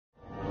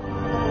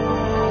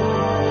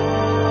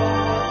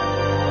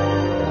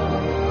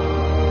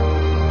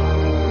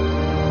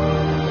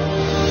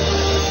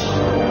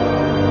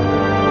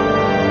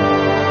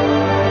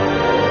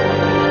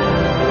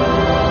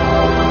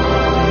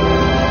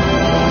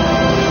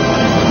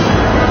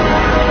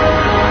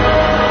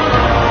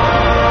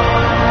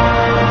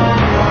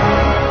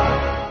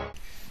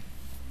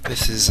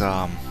is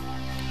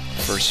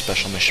first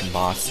special mission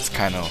boss. It's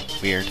kind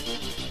of weird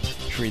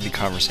to read the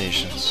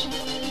conversations.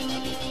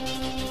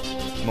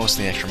 Most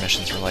of the extra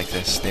missions are like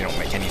this. They don't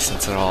make any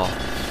sense at all.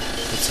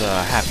 It's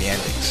a happy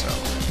ending, so.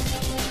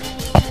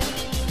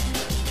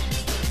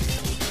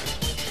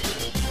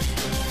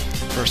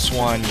 First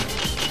one, if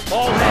you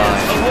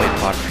played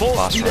boss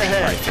rush, you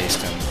already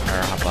faced him,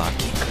 or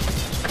Habaki.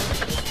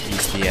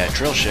 He's the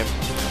drill ship.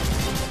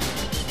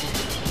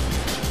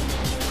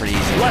 Pretty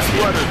easy to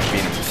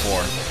beat him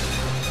before.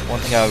 One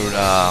thing I would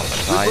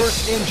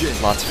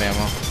advise, lots of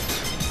ammo.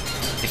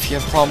 If you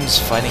have problems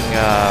fighting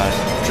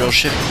drill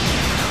ship,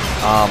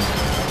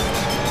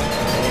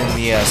 in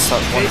the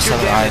one of the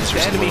southern islands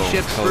there's a little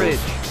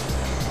cove.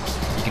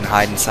 You can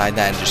hide inside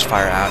that and just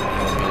fire out, and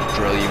he'll be able to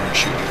drill you and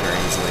shoot you very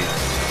easily.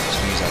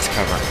 So use that as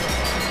cover.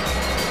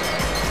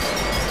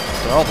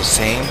 They're all the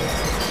same,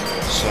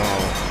 so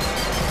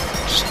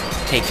just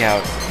take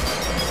out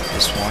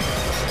this one.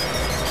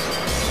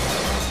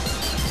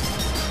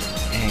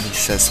 And he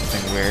says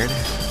something weird.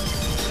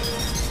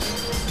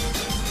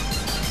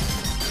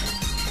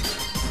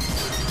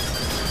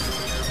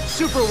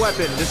 Super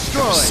weapon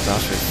destroyed.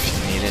 Stuff if you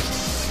need it.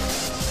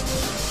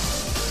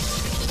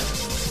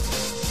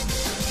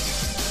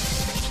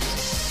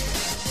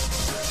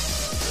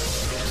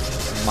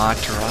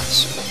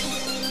 Materasu.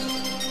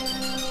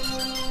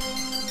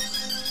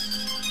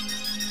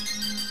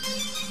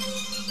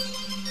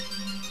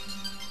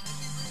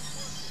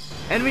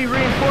 Enemy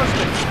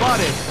reinforcement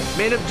spotted.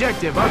 Main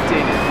objective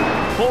updated.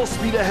 Full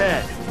speed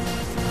ahead.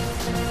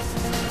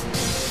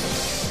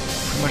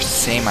 Pretty much the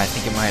same. I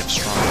think it might have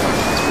strong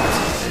weapons.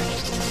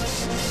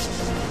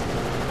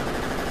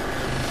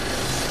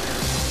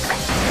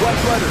 Black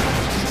letter.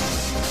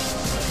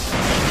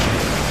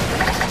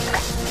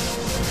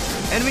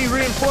 Enemy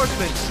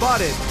reinforcement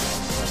spotted.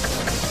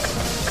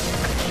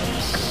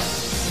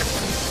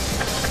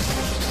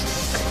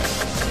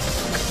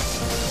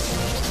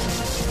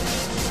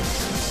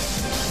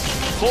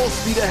 Full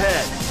speed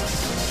ahead.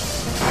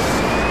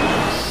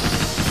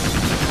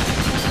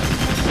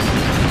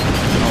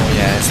 Oh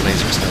yeah, it's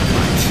lasers, never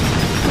mind.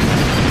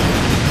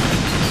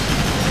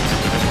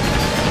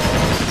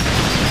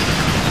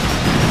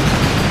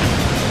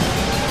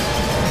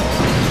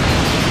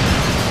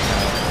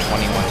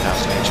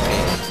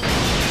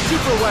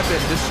 Super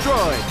weapon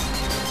destroyed.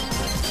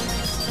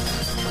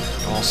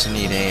 You also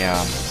need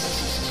a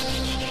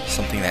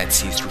something that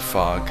sees through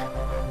fog.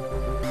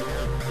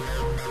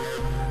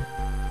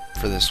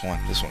 For this one.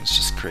 This one's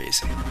just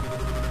crazy.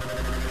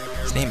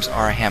 His name's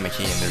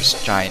Arahamaki and there's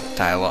giant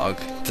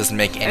dialogue. It doesn't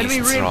make any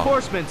sense at all. Enemy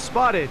reinforcement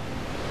spotted.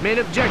 Main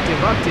objective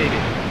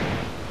updated.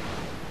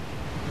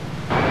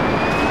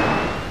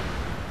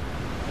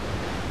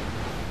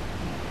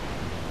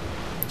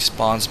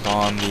 Spawns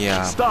on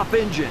the stop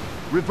engine.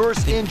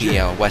 Reverse engine.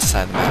 The west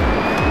side of the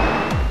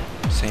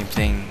map. Same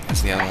thing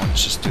as the other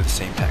ones, just do the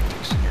same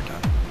tactics and you're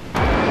done.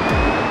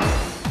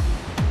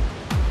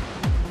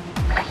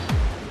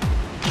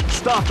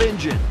 Stop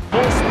engine.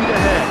 Full speed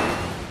ahead.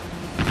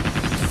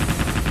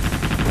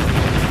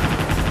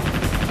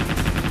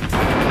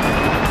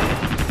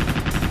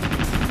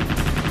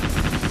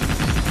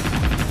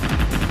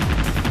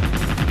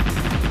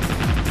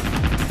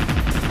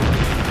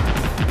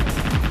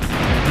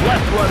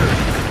 Left rudder.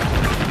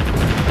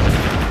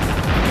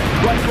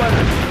 Right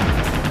rudder.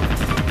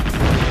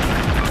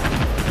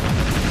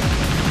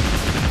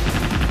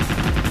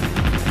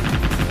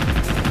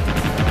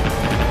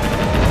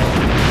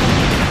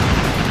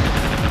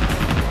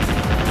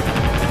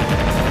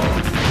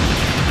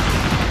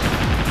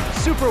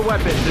 Super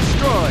weapon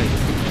destroyed.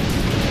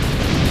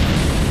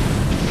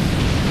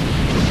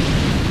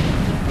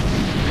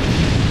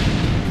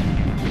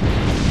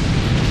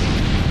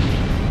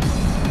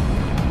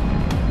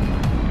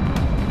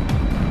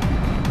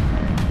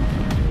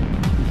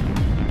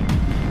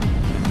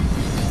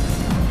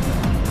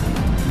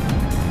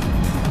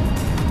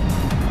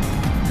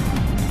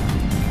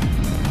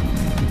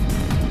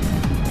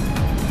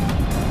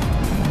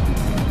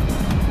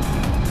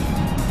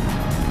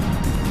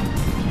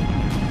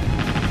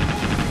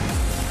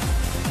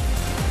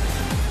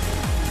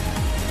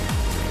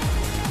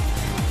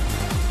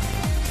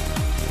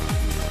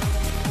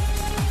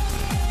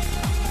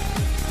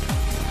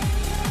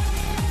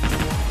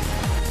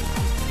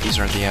 These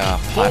are the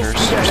platters.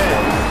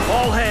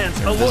 All hands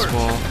they're alert.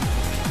 Invisible.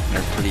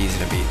 They're pretty easy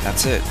to beat.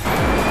 That's it.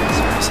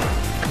 Seriously.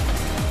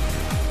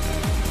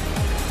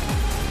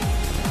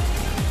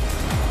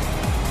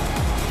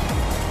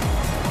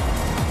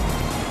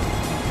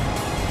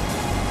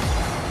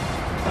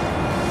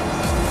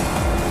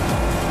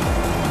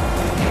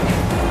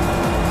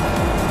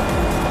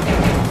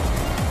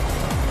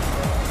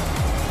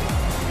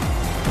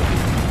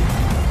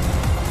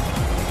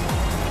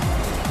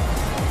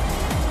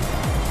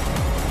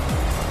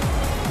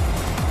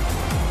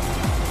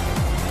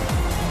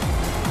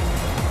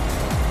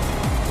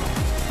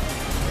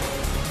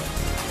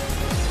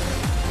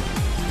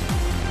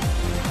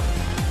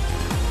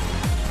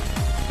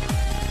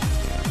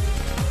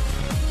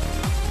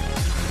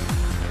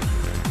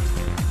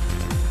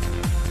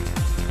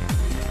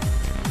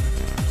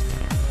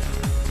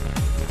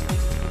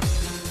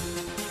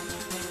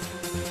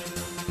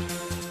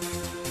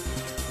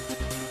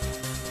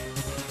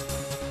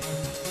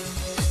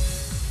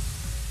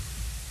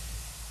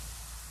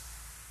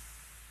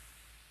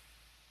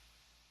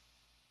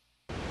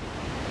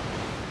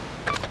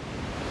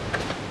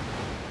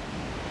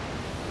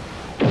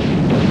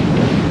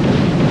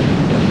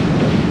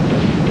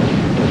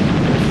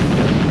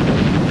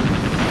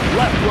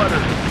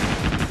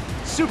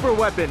 Super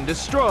weapon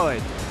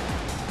destroyed.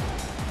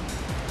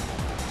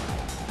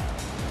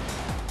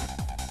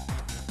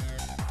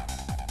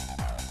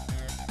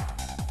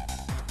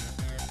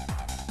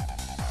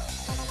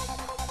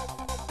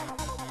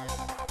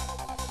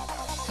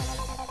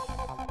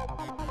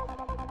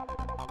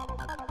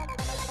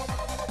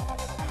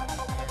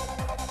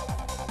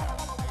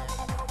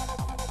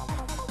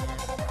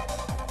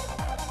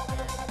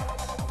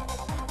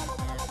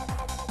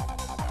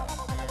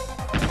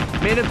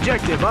 Main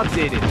objective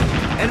updated.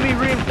 Enemy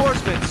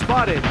reinforcements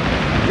spotted.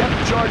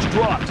 Depth charge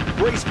dropped.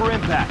 Brace for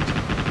impact.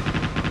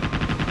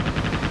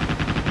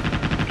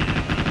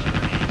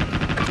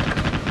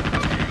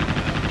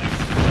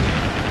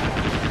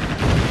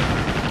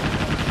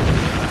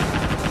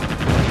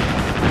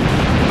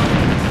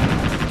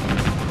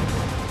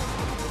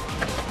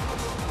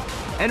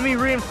 Enemy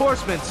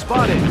reinforcements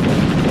spotted.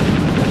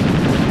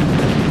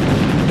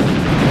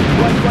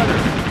 Right rudder.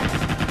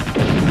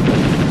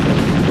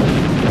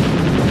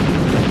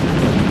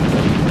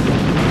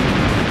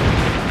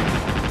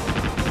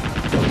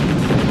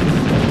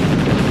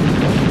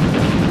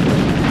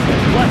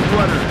 Left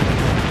rudder.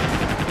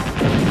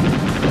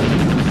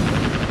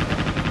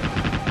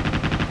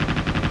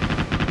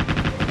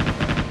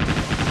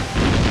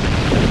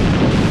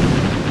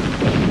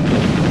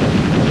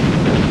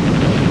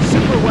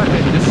 Super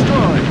weapon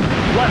destroyed.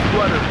 Left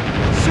rudder.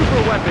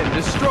 Super weapon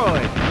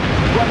destroyed.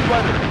 Right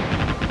rudder.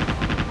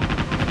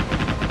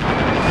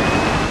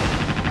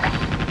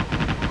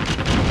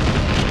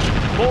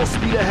 Full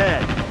speed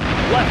ahead.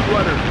 Left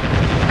rudder.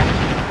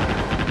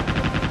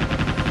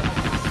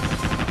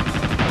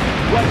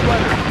 Right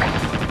rudder.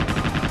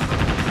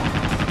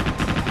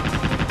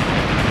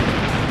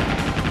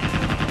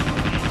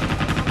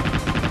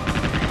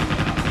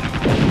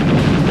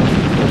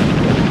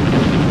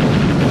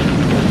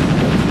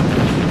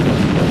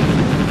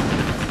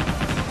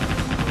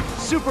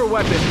 Super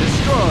weapon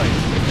destroyed.